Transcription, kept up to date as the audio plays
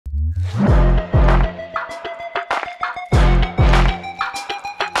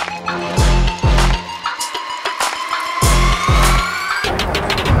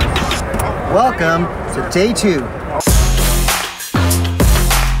Welcome to day 2.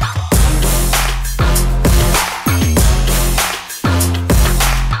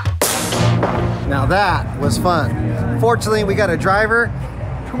 Now that was fun. Fortunately, we got a driver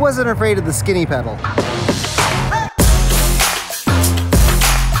who wasn't afraid of the skinny pedal.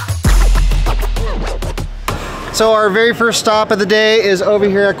 So our very first stop of the day is over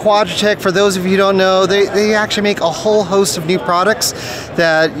here at Quadratec. For those of you who don't know, they actually make a whole host of new products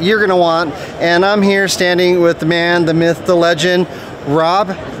that you're gonna want. And I'm here standing with the man, the myth, the legend, Rob.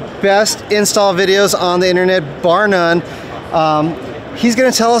 Best install videos on the internet, bar none. He's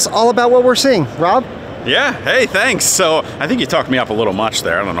gonna tell us all about what we're seeing. Rob? Yeah, hey, thanks. So I think you talked me up a little much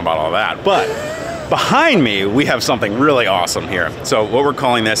there. I don't know about all that, but behind me, we have something really awesome here. So what we're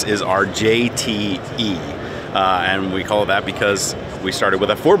calling this is our JTe. And we call it that because we started with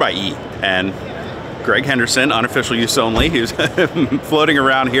a 4xe, and Greg Henderson, unofficial use only, who's floating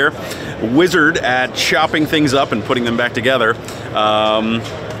around here, wizard at chopping things up and putting them back together,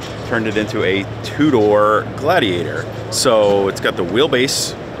 turned it into a 2-door Gladiator. So it's got the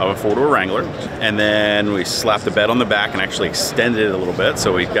wheelbase of a 4-door Wrangler, and then we slapped the bed on the back and actually extended it a little bit,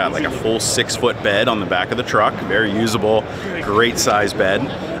 so we've got like a full 6-foot bed on the back of the truck, very usable, great size bed.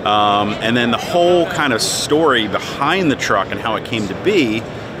 And then the whole kind of story behind the truck and how it came to be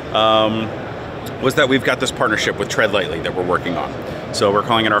was that we've got this partnership with Tread Lightly that we're working on. So we're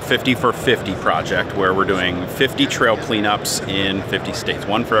calling it our 50 for 50 project, where we're doing 50 trail cleanups in 50 states,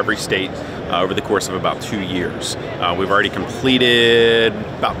 one for every state, over the course of about 2 years. We've already completed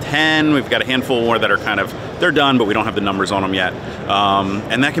about 10. We've got a handful more that are kind of, they're done, but we don't have the numbers on them yet.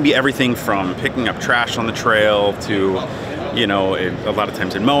 And that can be everything from picking up trash on the trail to, you know, a lot of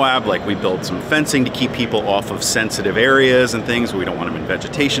times in Moab, like we build some fencing to keep people off of sensitive areas and things. We don't want them in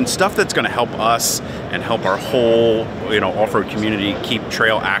vegetation. Stuff that's going to help us and help our whole, you know, off-road community keep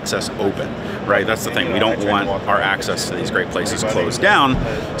trail access open, right? That's the thing. We don't want our access to these great places closed down.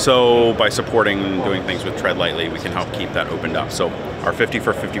 So by supporting and doing things with Tread Lightly, we can help keep that opened up. So our 50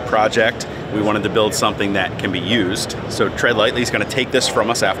 for 50 project, we wanted to build something that can be used. So Tread Lightly is going to take this from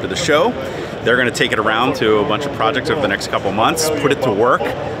us after the show. They're going to take it around to a bunch of projects over the next couple months, put it to work,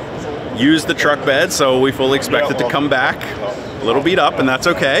 use the truck bed, so we fully expect it to come back a little beat up, and that's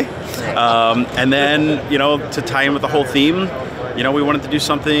okay. And then, you know, to tie in with the whole theme, you know, we wanted to do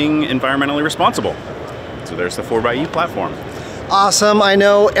something environmentally responsible. So there's the 4xe platform. Awesome. I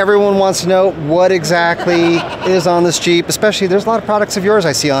know everyone wants to know what exactly is on this Jeep, especially there's a lot of products of yours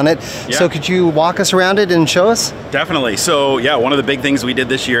I see on it. Yeah. So could you walk us around it and show us? Definitely. So yeah, one of the big things we did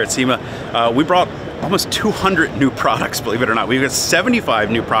this year at SEMA, we brought almost 200 new products, believe it or not. We've got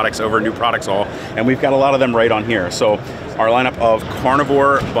 75 new products over New Products All, and we've got a lot of them right on here. So our lineup of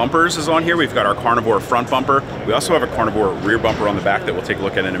carnivore bumpers is on here. We've got our carnivore front bumper. We also have a carnivore rear bumper on the back that we'll take a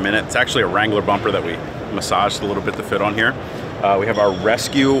look at in a minute. It's actually a Wrangler bumper that we massaged a little bit to fit on here. We have our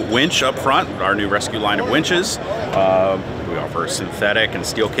Rescue winch up front, our new Rescue line of winches. We offer synthetic and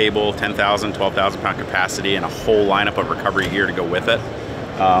steel cable, 10,000, 12,000 pound capacity, and a whole lineup of recovery gear to go with it.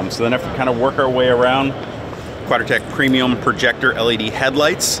 So then if we kind of work our way around, Quadratec premium projector LED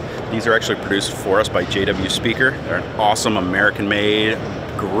headlights. These are actually produced for us by JW Speaker. They're an awesome American-made,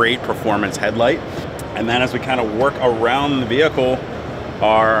 great performance headlight. And then as we kind of work around the vehicle,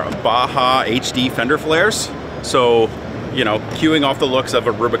 our Baja HD fender flares. So, you know, cueing off the looks of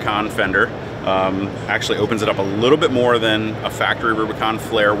a Rubicon fender, actually opens it up a little bit more than a factory Rubicon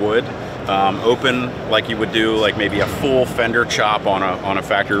flare would. Open like you would do like maybe a full fender chop on a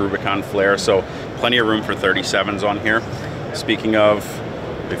factory Rubicon flare. So plenty of room for 37s on here. Speaking of,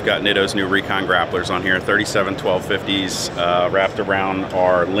 we've got Nitto's new Recon grapplers on here, 37 1250s wrapped around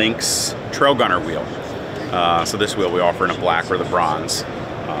our Lynx Trail Gunner wheel. So this wheel we offer in a black or the bronze.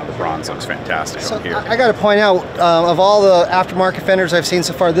 The bronze looks fantastic on here. I got to point out, of all the aftermarket fenders I've seen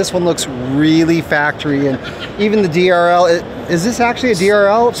so far, this one looks really factory, and even the DRL. Is this actually a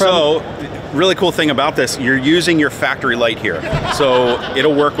DRL? So, really cool thing about this, you're using your factory light here. So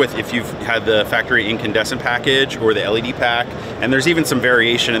it'll work with if you've had the factory incandescent package or the LED pack, and there's even some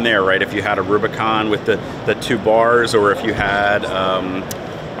variation in there, right? If you had a Rubicon with the 2 bars, or if you had,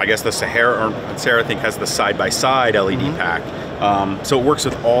 I guess the Sahara, or Sarah I think has the side-by-side LED pack. So it works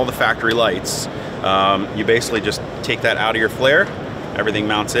with all the factory lights. You basically just take that out of your flare, everything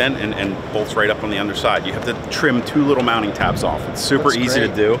mounts in and bolts right up on the underside. You have to trim 2 little mounting tabs off. It's super easy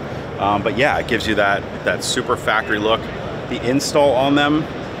to do. But yeah, it gives you that super factory look. The install on them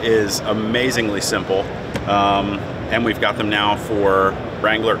is amazingly simple. And we've got them now for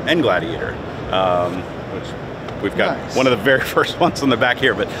Wrangler and Gladiator, which we've got one of the very first ones on the back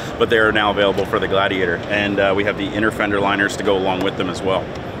here, but they are now available for the Gladiator. And we have the inner fender liners to go along with them as well.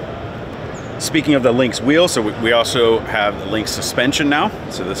 Speaking of the Lynx wheel, so we also have the Lynx suspension now.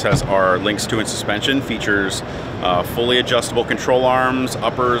 So this has our Lynx 2-inch suspension, features fully adjustable control arms,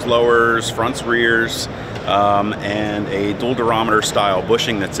 uppers, lowers, fronts, rears, and a dual durometer style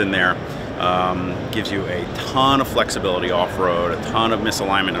bushing that's in there. Gives you a ton of flexibility off-road, a ton of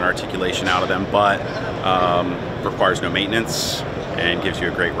misalignment and articulation out of them, but requires no maintenance and gives you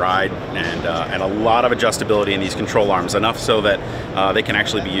a great ride, and a lot of adjustability in these control arms, enough so that they can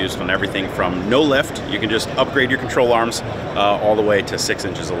actually be used on everything from no lift. You can just upgrade your control arms all the way to 6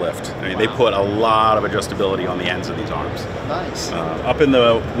 inches of lift. I mean, they put a lot of adjustability on the ends of these arms. Nice. Up in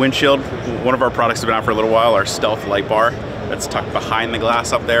the windshield, one of our products has been out for a little while, our Stealth light bar. That's tucked behind the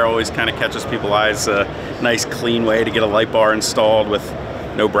glass up there, always kind of catches people's eyes. A nice clean way to get a light bar installed with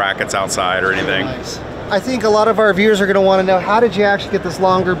no brackets outside or anything. Nice. I think a lot of our viewers are going to want to know, how did you actually get this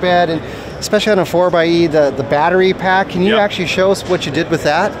longer bed, and especially on a 4xe, the battery pack. Can you actually show us what you did with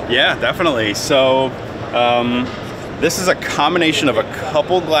that? Yeah, definitely. So this is a combination of a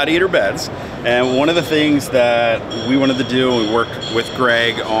couple Gladiator beds, and one of the things that we wanted to do, and we worked with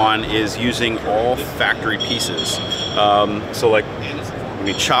Greg on, is using all factory pieces. So like when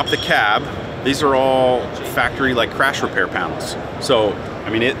you chop the cab, these are all factory like crash repair panels. So I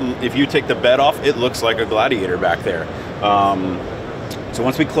mean, if you take the bed off, it looks like a Gladiator back there. So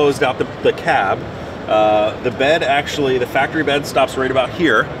once we closed out the cab, the bed actually, the factory bed stops right about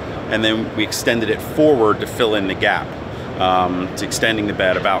here, and then we extended it forward to fill in the gap. It's extending the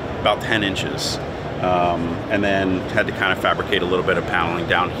bed about 10 inches. And then had to kind of fabricate a little bit of paneling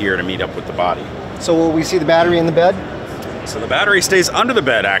down here to meet up with the body. So will we see the battery in the bed? So the battery stays under the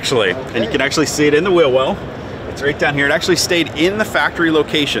bed actually, okay. And you can actually see it in the wheel well. It's right down here. It actually stayed in the factory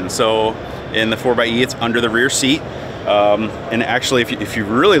location. So in the 4xe, it's under the rear seat. And actually, if you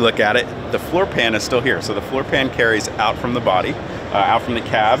really look at it, the floor pan is still here. So the floor pan carries out from the body, out from the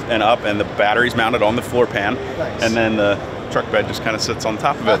cab and up, and the battery's mounted on the floor pan. Nice. And then the truck bed just kind of sits on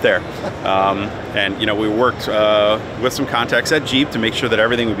top of it there. And you know, we worked with some contacts at Jeep to make sure that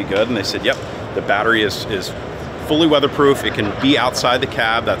everything would be good, and they said, yep, the battery is fully weatherproof. It can be outside the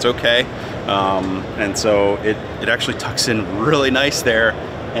cab, that's okay. And so it actually tucks in really nice there.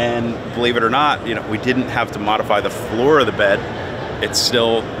 And believe it or not, you know, we didn't have to modify the floor of the bed. It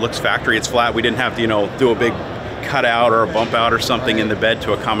still looks factory, it's flat. We didn't have to, you know, do a big cutout or a bump out or something in the bed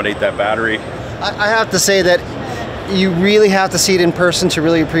to accommodate that battery. I have to say that you really have to see it in person to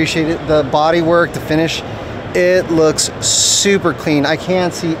really appreciate it. The body work, the finish, it looks super clean. I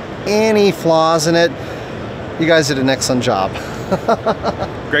can't see any flaws in it. You guys did an excellent job.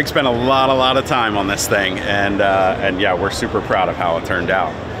 Greg spent a lot of time on this thing, and yeah, we're super proud of how it turned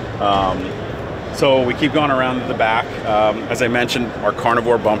out. So we keep going around the back. As I mentioned, our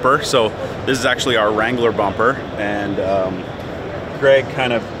carnivore bumper. So this is actually our Wrangler bumper, and Greg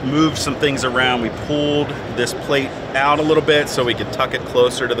kind of moved some things around. We pulled this plate out a little bit so we could tuck it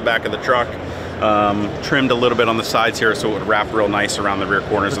closer to the back of the truck. Trimmed a little bit on the sides here so it would wrap real nice around the rear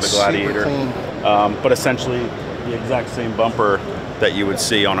corners of the Gladiator. But essentially the exact same bumper that you would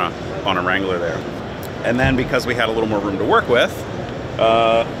see on a Wrangler there. And then because we had a little more room to work with,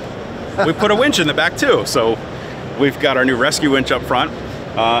 we put a winch in the back too. So we've got our new rescue winch up front,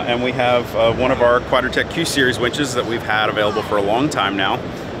 and we have one of our Quadratec Q Series winches that we've had available for a long time now.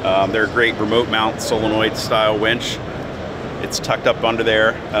 They're a great remote mount solenoid style winch. It's tucked up under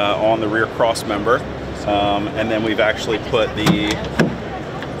there on the rear cross member. And then we've actually put the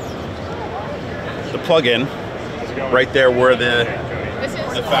plug-in right there where the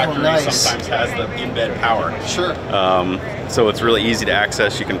factory sometimes has the in-bed power. Sure. So it's really easy to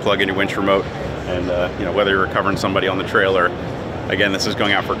access. You can plug in your winch remote, and you know, whether you're recovering somebody on the trail, or again, this is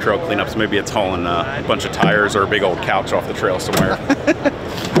going out for trail cleanups. Maybe it's hauling a bunch of tires or a big old couch off the trail somewhere.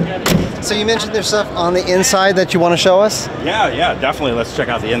 So you mentioned there's stuff on the inside that you want to show us? Yeah, definitely. Let's check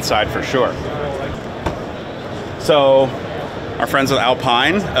out the inside for sure. So our friends at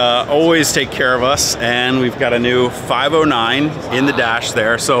Alpine always take care of us, and we've got a new 509 in the dash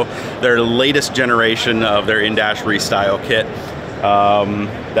there. So their latest generation of their in-dash restyle kit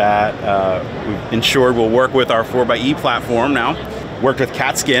that we've ensured will work with our 4xe platform now. Worked with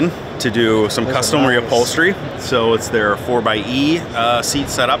Catskin to do some custom reupholstery. So it's their 4xe seat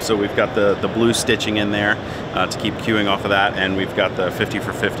setup. So we've got the blue stitching in there to keep queuing off of that, and we've got the 50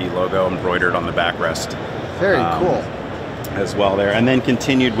 for 50 logo embroidered on the backrest. Very cool. As well there, and then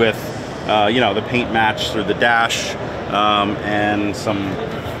continued with you know, the paint match through the dash, and some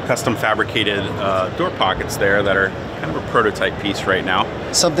custom fabricated door pockets there that are kind of a prototype piece right now.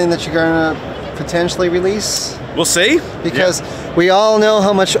 Something that you're gonna potentially release? We'll see. Because we all know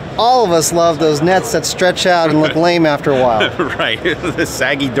how much all of us love those nets that stretch out and look lame after a while. Right, the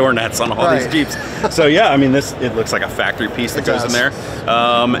saggy door nets on all these Jeeps. So yeah, I mean, it looks like a factory piece that goes in there,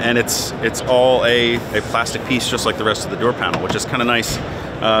 and it's all a plastic piece just like the rest of the door panel, which is kind of nice.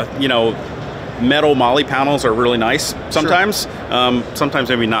 You know, metal molly panels are really nice sometimes. Sometimes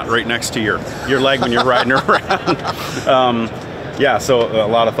maybe not right next to your leg when you're riding around. Yeah, so a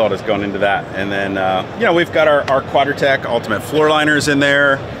lot of thought has gone into that. And then, you know, we've got our Quadratec Ultimate floor liners in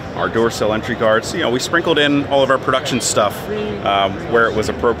there, our door sill entry guards. You know, we sprinkled in all of our production stuff where it was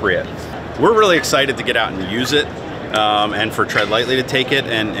appropriate. We're really excited to get out and use it, and for Tread Lightly to take it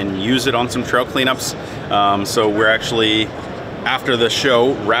and use it on some trail cleanups. So we're actually, after the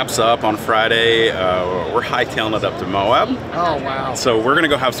show wraps up on Friday, we're hightailing it up to Moab. Oh, wow. So we're gonna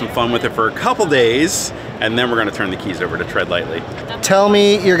go have some fun with it for a couple days, and then we're gonna turn the keys over to Tread Lightly. Tell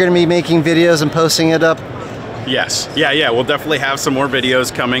me you're gonna be making videos and posting it up? Yes, yeah, we'll definitely have some more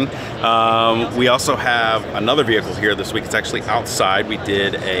videos coming. We also have another vehicle here this week. It's actually outside. We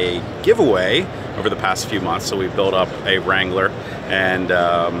did a giveaway over the past few months, so we built up a Wrangler, and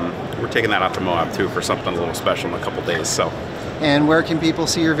we're taking that out to Moab too for something a little special in a couple days. So. And where can people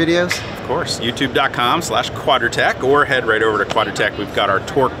see your videos? Of course, youtube.com/Quadratec, or head right over to Quadratec. We've got our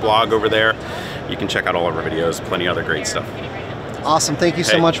Torque blog over there. You can check out all of our videos, plenty of other great stuff. Awesome, thank you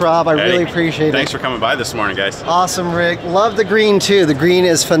so much, Rob. I really appreciate it. Thanks for coming by this morning, guys. Awesome, Rick. Love the green too. The green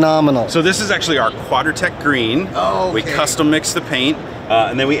is phenomenal. So this is actually our Quadratec green. Oh, okay. We custom mixed the paint,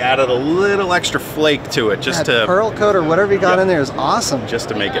 and then we added a little extra flake to it, just to pearl coat or whatever you got in there is awesome. Just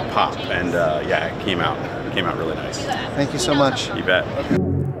to make it pop, and yeah, it came out really nice. Thank you so much. You bet.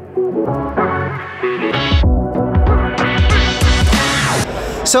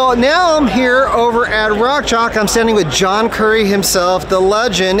 So now I'm here over at Rock Jock. I'm standing with John Curry himself, the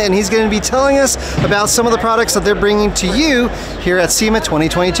legend, and he's going to be telling us about some of the products that they're bringing to you here at SEMA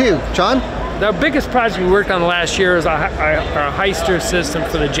 2022. John? The biggest project we worked on last year is our heister system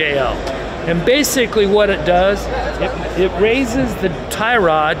for the JL. And basically what it does, it raises the tie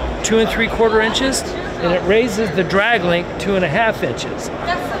rod 2 3/4 inches, and it raises the drag link 2 1/2 inches.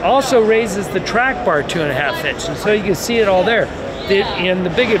 Also raises the track bar 2 1/2 inches, so you can see it all there. And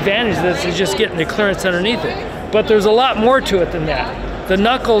the big advantage of this is just getting the clearance underneath it. But there's a lot more to it than that. The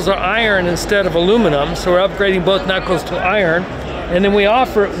knuckles are iron instead of aluminum, so we're upgrading both knuckles to iron. And then we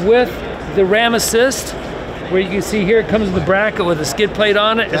offer it with the Ram Assist, where you can see here it comes with the bracket with a skid plate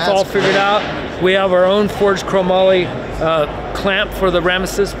on it. It's all figured out. We have our own forged chromoly clamp for the Ram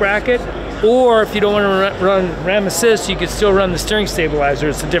Assist bracket. Or if you don't want to run Ram Assist, you can still run the steering stabilizer.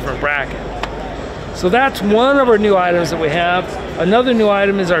 It's a different bracket. So that's one of our new items that we have. Another new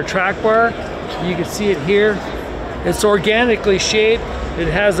item is our track bar. You can see it here. It's organically shaped.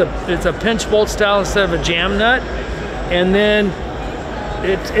 It's a pinch bolt style instead of a jam nut. And then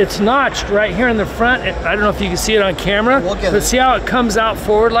it's notched right here in the front. I don't know if you can see it on camera, but see how it comes out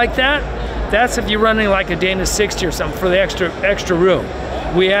forward like that? That's if you're running like a Dana 60 or something for the extra room.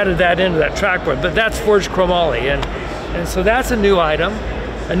 We added that into that track bar, but that's forged chromoly. And so that's a new item.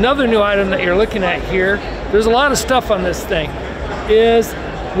 Another new item that you're looking at here, there's a lot of stuff on this thing, is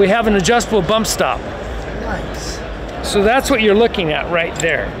we have an adjustable bump stop. Nice. So that's what you're looking at right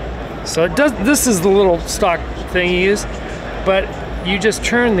there. So it does. This is the little stock thing you use, but you just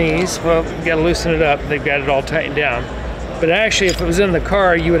turn these. Well, you got to loosen it up. They've got it all tightened down. But actually, if it was in the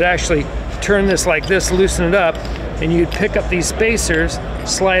car, you would actually turn this like this, loosen it up, and you'd pick up these spacers,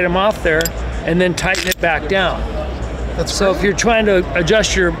 slide them off there, and then tighten it back down. So if you're trying to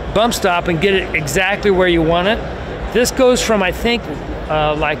adjust your bump stop and get it exactly where you want it, this goes from, I think,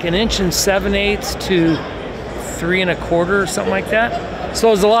 like 1 7/8 inches to 3 1/4 or something like that. So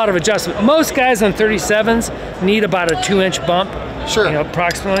there's a lot of adjustment. Most guys on 37s need about a 2-inch bump, sure, you know,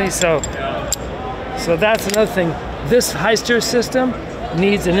 approximately. So that's another thing. This heister system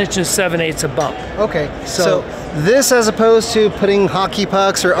needs 1 7/8 inches of bump. Okay, so this, as opposed to putting hockey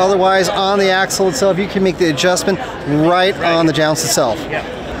pucks or otherwise on the axle itself, you can make the adjustment right on the jounce itself. Yeah.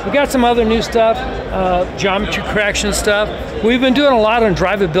 We got some other new stuff, geometry correction stuff. We've been doing a lot on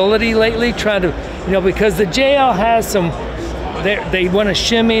drivability lately, trying to, you know, because the JL has some, they want to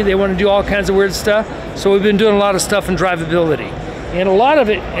shimmy, they want to do all kinds of weird stuff. So we've been doing a lot of stuff in drivability. And a lot of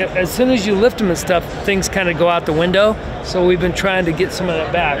it, as soon as you lift them and stuff, things kind of go out the window. So we've been trying to get some of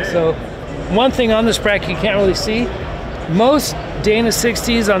that back. So one thing on this bracket you can't really see, most Dana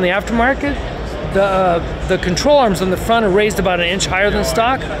 60s on the aftermarket, the control arms on the front are raised about 1 inch higher than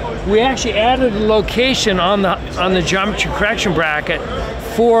stock. We actually added a location on the geometry correction bracket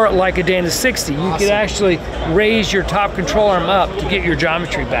for like a Dana 60. You could actually raise your top control arm up to get your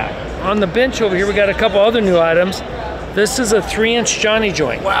geometry back. On the bench over here, we got a couple other new items. This is a 3-inch Johnny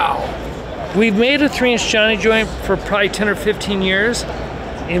joint. Wow. We've made a 3-inch Johnny joint for probably 10 or 15 years,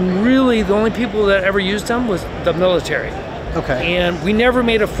 and really the only people that ever used them was the military. Okay. And we never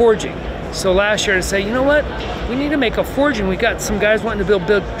made a forging. So last year I said, you know what? We need to make a forging. We got some guys wanting to build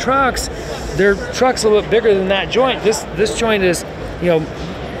big trucks. Their truck's a little bit bigger than that joint. This joint is, you know,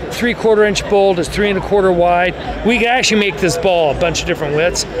 3/4 inch bolt, is 3 1/4 wide. We can actually make this ball a bunch of different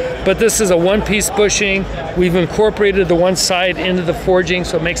widths, but this is a one-piece bushing. We've incorporated the one side into the forging,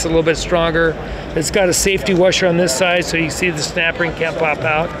 so it makes it a little bit stronger. It's got a safety washer on this side, so you see the snap ring can't pop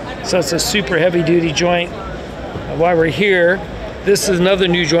out. So it's a super heavy-duty joint. While we're here, this is another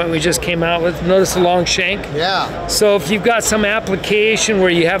new joint we just came out with. Notice the long shank? Yeah. So if you've got some application where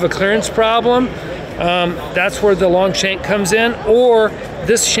you have a clearance problem, that's where the long shank comes in, or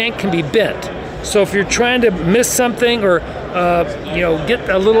this shank can be bent. So if you're trying to miss something or you know, get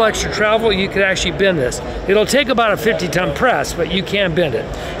a little extra travel, you could actually bend this. It'll take about a 50-ton press, but you can bend it.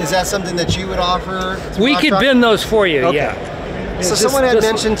 Is that something that you would offer? We could bend those for you, Okay. yeah. So someone had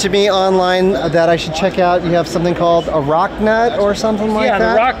mentioned to me online that I should check out, you have something called a rock nut or something like that? Yeah,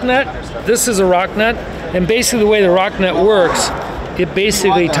 the rock nut. This is a rock nut, and basically the way the rock nut works, it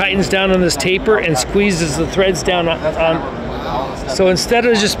basically tightens down on this taper and squeezes the threads down on. So instead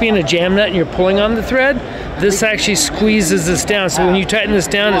of just being a jam nut and you're pulling on the thread, this actually squeezes this down. So when you tighten this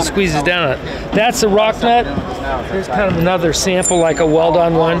down, it squeezes down on it. That's a rock nut. Here's kind of another sample, like a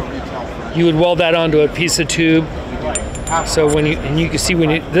weld-on one. You would weld that onto a piece of tube. So when you can see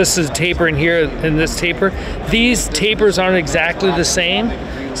this is taper in here and this taper. These tapers aren't exactly the same.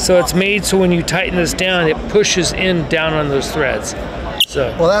 So it's made so when you tighten this down, it pushes in down on those threads.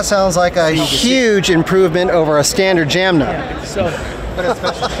 So well, that sounds like a huge improvement over a standard jam nut. yeah, so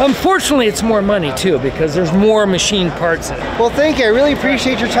unfortunately, it's more money too because there's more machine parts in it. Well, thank you. I really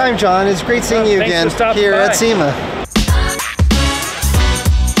appreciate your time, John. It's great seeing you Thanks again for stopping here by. at SEMA.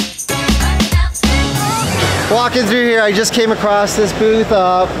 Walking through here, I just came across this booth.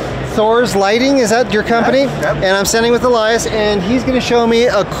 Thor's Lighting, is that your company? Yep. And I'm standing with Elias, and he's going to show me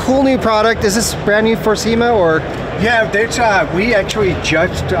a cool new product. Is this brand new for SEMA, or? Yeah, we actually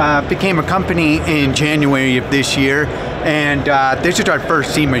just became a company in January of this year, and this is our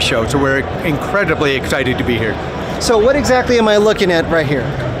first SEMA show, so we're incredibly excited to be here. So what exactly am I looking at right here?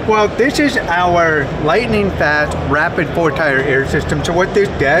 Well, this is our lightning fast rapid 4-tire air system. So what this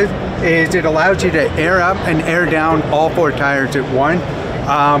does is it allows you to air up and air down all 4 tires at once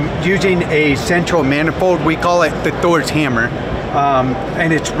using a central manifold. We call it the Thor's hammer.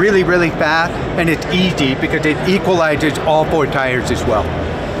 And it's really, really fast, and it's easy because it equalizes all 4 tires as well.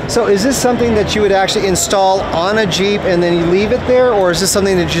 So is this something that you would actually install on a Jeep and then you leave it there, or is this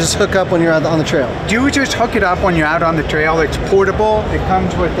something that you just hook up when you're out on the trail? You just hook it up when you're out on the trail. It's portable. It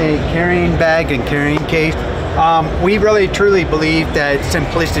comes with a carrying bag and carrying case. We really truly believe that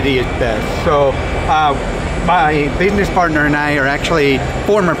simplicity is best. So my business partner and I are actually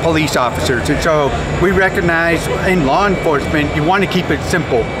former police officers, and so we recognize in law enforcement you want to keep it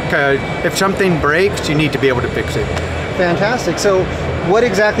simple, because if something breaks, you need to be able to fix it. Fantastic. So what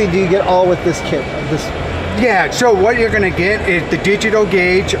exactly do you get all with this kit? Yeah, so what you're going to get is the digital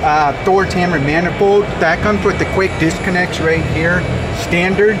gauge Thor's hammer manifold. That comes with the quick disconnects right here,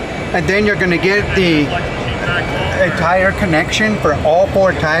 standard. And then you're going to get the tire connection for all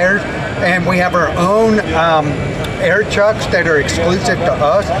 4 tires. And we have our own air chucks that are exclusive to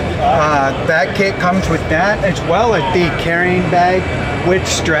us. That kit comes with that, as well as the carrying bag with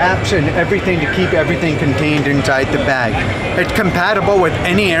straps and everything to keep everything contained inside the bag. It's compatible with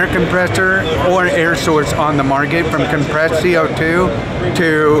any air compressor or air source on the market, from compressed CO2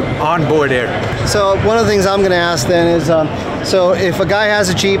 to onboard air. So one of the things I'm going to ask then is, so if a guy has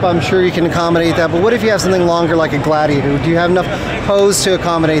a Jeep, I'm sure you can accommodate that, but what if you have something longer like a Gladiator? Do you have enough hose to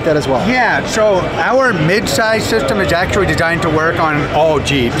accommodate that as well? Yeah, so our mid-size system is actually designed to work on all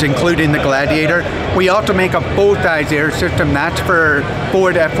Jeeps, including the Gladiator. We also make a full-size air system. That's for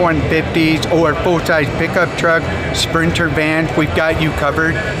Ford F-150s or full-size pickup truck, Sprinter vans. We've got you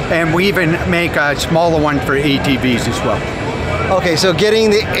covered. And we even make a smaller one for ATVs as well. Okay, so getting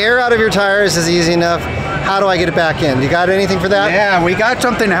the air out of your tires is easy enough. How do I get it back in? You got anything for that? Yeah, we got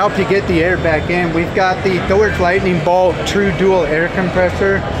something to help you get the air back in. We've got the Thor's Lightning Bolt True Dual Air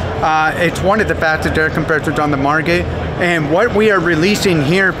Compressor. It's one of the fastest air compressors on the market. And what we are releasing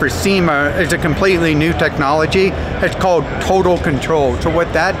here for SEMA is a completely new technology. It's called Total Control. So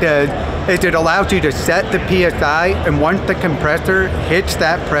what that does is it allows you to set the PSI, and once the compressor hits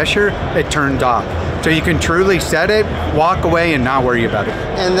that pressure, it turns off. So you can truly set it, walk away, and not worry about it.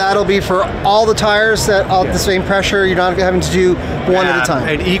 And that'll be for all the tires that all the same pressure. You're not having to do one at a time.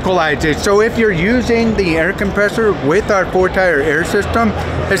 It equalizes. So if you're using the air compressor with our 4-tire air system,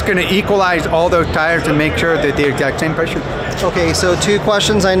 it's going to equalize all those tires and make sure that the exact same pressure. Okay, so 2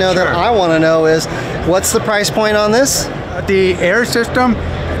 questions I know that I want to know is, what's the price point on this? The air system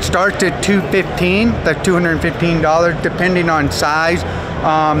starts at $215. That's $215, depending on size.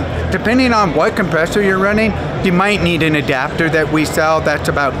 Depending on what compressor you're running, you might need an adapter that we sell. That's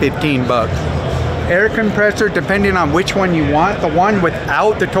about 15 bucks. Air compressor, depending on which one you want, the one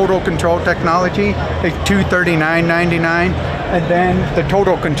without the total control technology is $239.99, and then the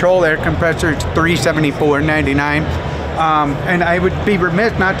total control air compressor is $374.99. And I would be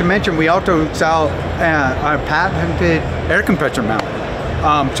remiss not to mention we also sell a patented air compressor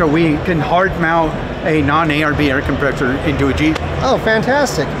mount. So we can hard mount a non-ARB air compressor into a Jeep. Oh,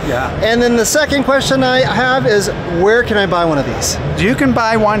 fantastic. Yeah. And then the second question I have is, where can I buy one of these? You can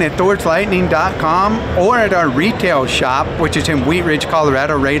buy one at thorslightning.com or at our retail shop, which is in Wheat Ridge,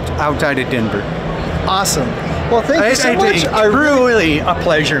 Colorado, right outside of Denver. Awesome. Well, thank you so much. It's really a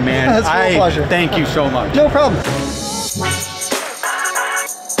pleasure, man. It's a pleasure. Thank you so much. No problem.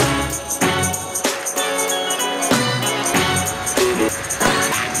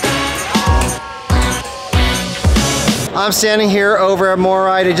 I'm standing here over at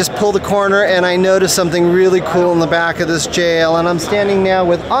MORryde. I just pulled the corner and I noticed something really cool in the back of this JL, and I'm standing now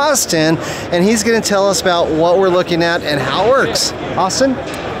with Austin, and he's going to tell us about what we're looking at and how it works. Austin?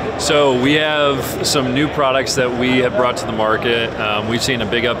 So we have some new products that we have brought to the market. We've seen a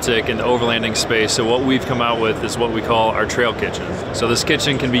big uptick in the overlanding space. So what we've come out with is what we call our trail kitchen. So this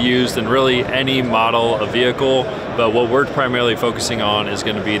kitchen can be used in really any model of vehicle, but what we're primarily focusing on is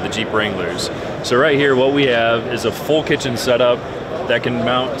going to be the Jeep Wranglers. So right here, what we have is a full kitchen setup that can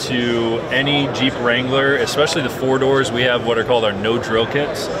mount to any Jeep Wrangler, especially the 4-doors. We have what are called our no drill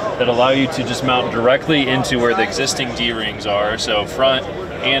kits that allow you to just mount directly into where the existing D-rings are. So front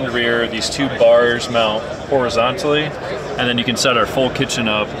and rear, these 2 bars mount horizontally, and then you can set our full kitchen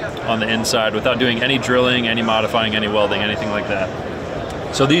up on the inside without doing any drilling, any modifying, any welding, anything like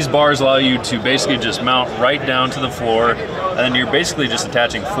that. So these bars allow you to basically just mount right down to the floor, and then you're basically just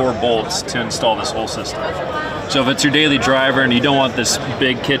attaching 4 bolts to install this whole system. So if it's your daily driver and you don't want this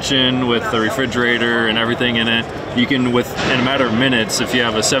big kitchen with the refrigerator and everything in it, you can, in a matter of minutes, if you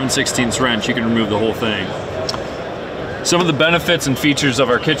have a 7/16 wrench, you can remove the whole thing. Some of the benefits and features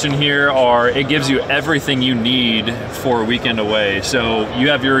of our kitchen here are it gives you everything you need for a weekend away. So you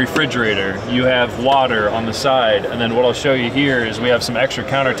have your refrigerator, you have water on the side, and then what I'll show you here is we have some extra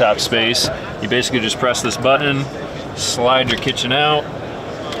countertop space. You basically just press this button, slide your kitchen out.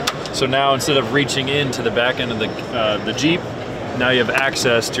 So now instead of reaching into the back end of the Jeep, now you have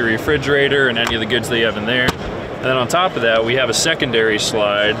access to your refrigerator and any of the goods that you have in there. And then on top of that, we have a secondary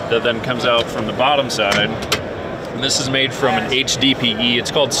slide that then comes out from the bottom side. And this is made from an HDPE.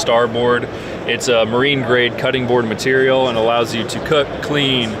 It's called Starboard. It's a marine grade cutting board material and allows you to cook,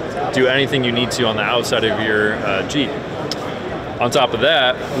 clean, do anything you need to on the outside of your Jeep. On top of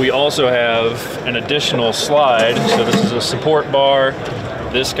that, we also have an additional slide. So this is a support bar.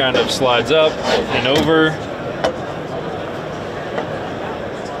 This kind of slides up and over.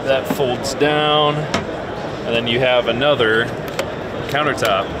 That folds down, and then you have another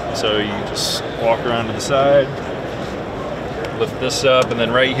countertop. So you just walk around to the side, lift this up, and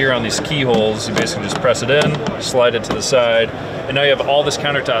then right here on these keyholes, you basically just press it in, slide it to the side, and now you have all this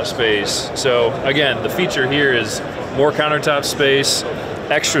countertop space. So again, the feature here is more countertop space,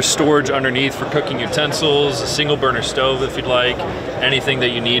 extra storage underneath for cooking utensils, a single burner stove if you'd like, anything that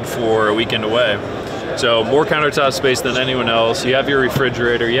you need for a weekend away. So more countertop space than anyone else. You have your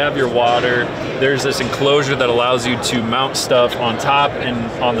refrigerator, you have your water. There's this enclosure that allows you to mount stuff on top and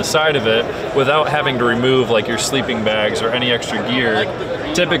on the side of it without having to remove like your sleeping bags or any extra gear.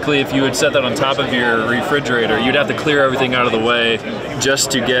 Typically, if you would set that on top of your refrigerator, you'd have to clear everything out of the way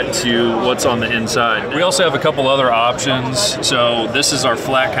just to get to what's on the inside. We also have a couple other options. So this is our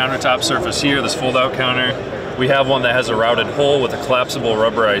flat countertop surface here, this fold-out counter. We have one that has a routed hole with a collapsible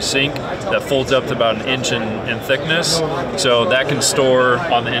rubberized sink that folds up to about 1 inch in thickness. So that can store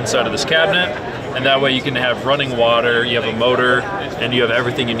on the inside of this cabinet, and that way you can have running water, you have a motor, and you have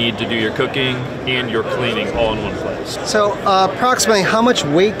everything you need to do your cooking and your cleaning all in one place. So approximately how much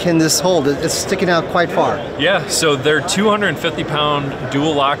weight can this hold? It's sticking out quite far. Yeah, so they're 250-pound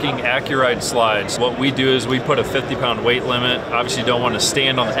dual locking MORryde slides. What we do is we put a 50-pound weight limit. Obviously you don't want to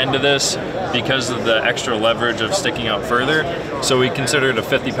stand on the end of this because of the extra leverage of sticking out further. So we consider it a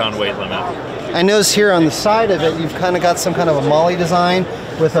 50-pound weight limit. I notice here on the side of it, you've kind of got some kind of a molly design.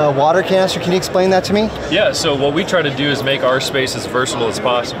 with a water canister. Can you explain that to me? Yeah, so what we try to do is make our space as versatile as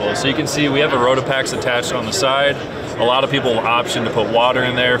possible. So you can see we have a Rotopax attached on the side. A lot of people option to put water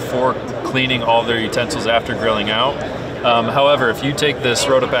in there for cleaning all their utensils after grilling out. However, if you take this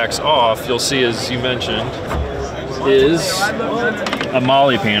Rotopax off, you'll see, as you mentioned, is a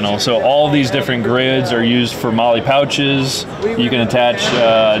MORryde panel. So all these different grids are used for MORryde pouches. You can attach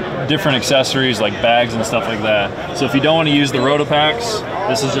different accessories like bags and stuff like that. So if you don't want to use the Rotopax,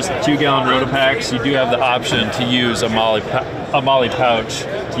 this is just a 2-gallon Rotopax, you do have the option to use a MORryde pouch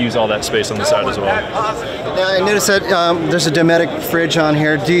to use all that space on the side as well. Now I noticed that there's a Dometic fridge on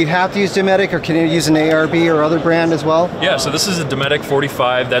here. Do you have to use Dometic, or can you use an ARB or other brand as well? Yeah, so this is a Dometic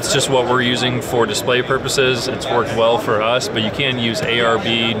 45. That's just what we're using for display purposes. It's worked well for us, but you can use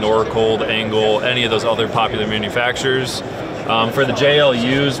ARB, Norcold, Angle, any of those other popular manufacturers. For the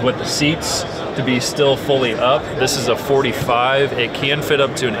JLUs with the seats to be still fully up, this is a 45. It can fit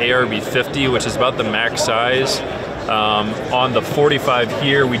up to an ARB 50, which is about the max size. On the 45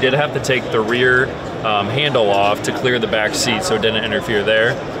 here, we did have to take the rear handle off to clear the back seat so it didn't interfere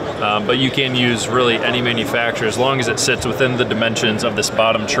there. But you can use really any manufacturer as long as it sits within the dimensions of this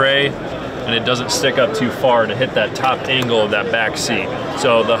bottom tray and it doesn't stick up too far to hit that top angle of that back seat.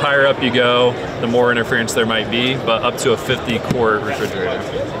 So the higher up you go, the more interference there might be, but up to a 50-quart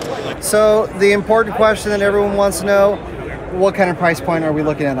refrigerator. So the important question that everyone wants to know, what kind of price point are we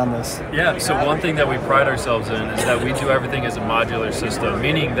looking at on this? Yeah, so one thing that we pride ourselves in is that we do everything as a modular system,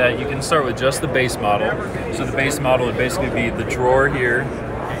 meaning that you can start with just the base model. So the base model would basically be the drawer here.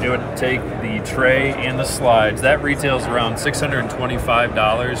 It would take the tray and the slides. That retails around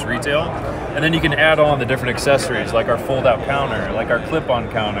 $625 retail. And then you can add on the different accessories like our fold-out counter, like our clip-on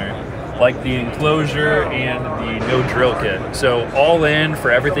counter, like the enclosure and the no drill kit. So all in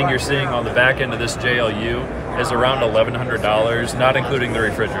for everything you're seeing on the back end of this JLU is around $1,100, not including the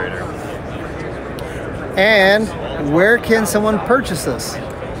refrigerator. And where can someone purchase this?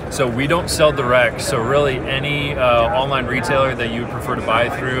 So we don't sell direct, so really any online retailer that you would prefer to buy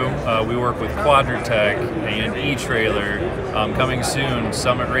through, we work with Quadratec and E-Trailer, coming soon,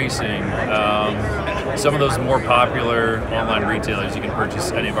 Summit Racing, some of those more popular online retailers you can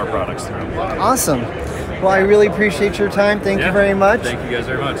purchase any of our products through. Awesome. Well, I really appreciate your time. Thank you very much. Thank you guys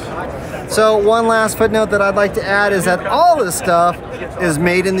very much. So one last footnote that I'd like to add is that all this stuff is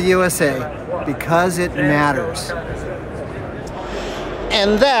made in the USA because it matters.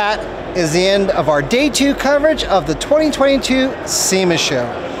 And that is the end of our Day 2 coverage of the 2022 SEMA Show.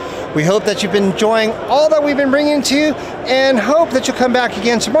 We hope that you've been enjoying all that we've been bringing to you and hope that you'll come back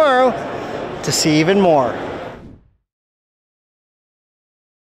again tomorrow to see even more.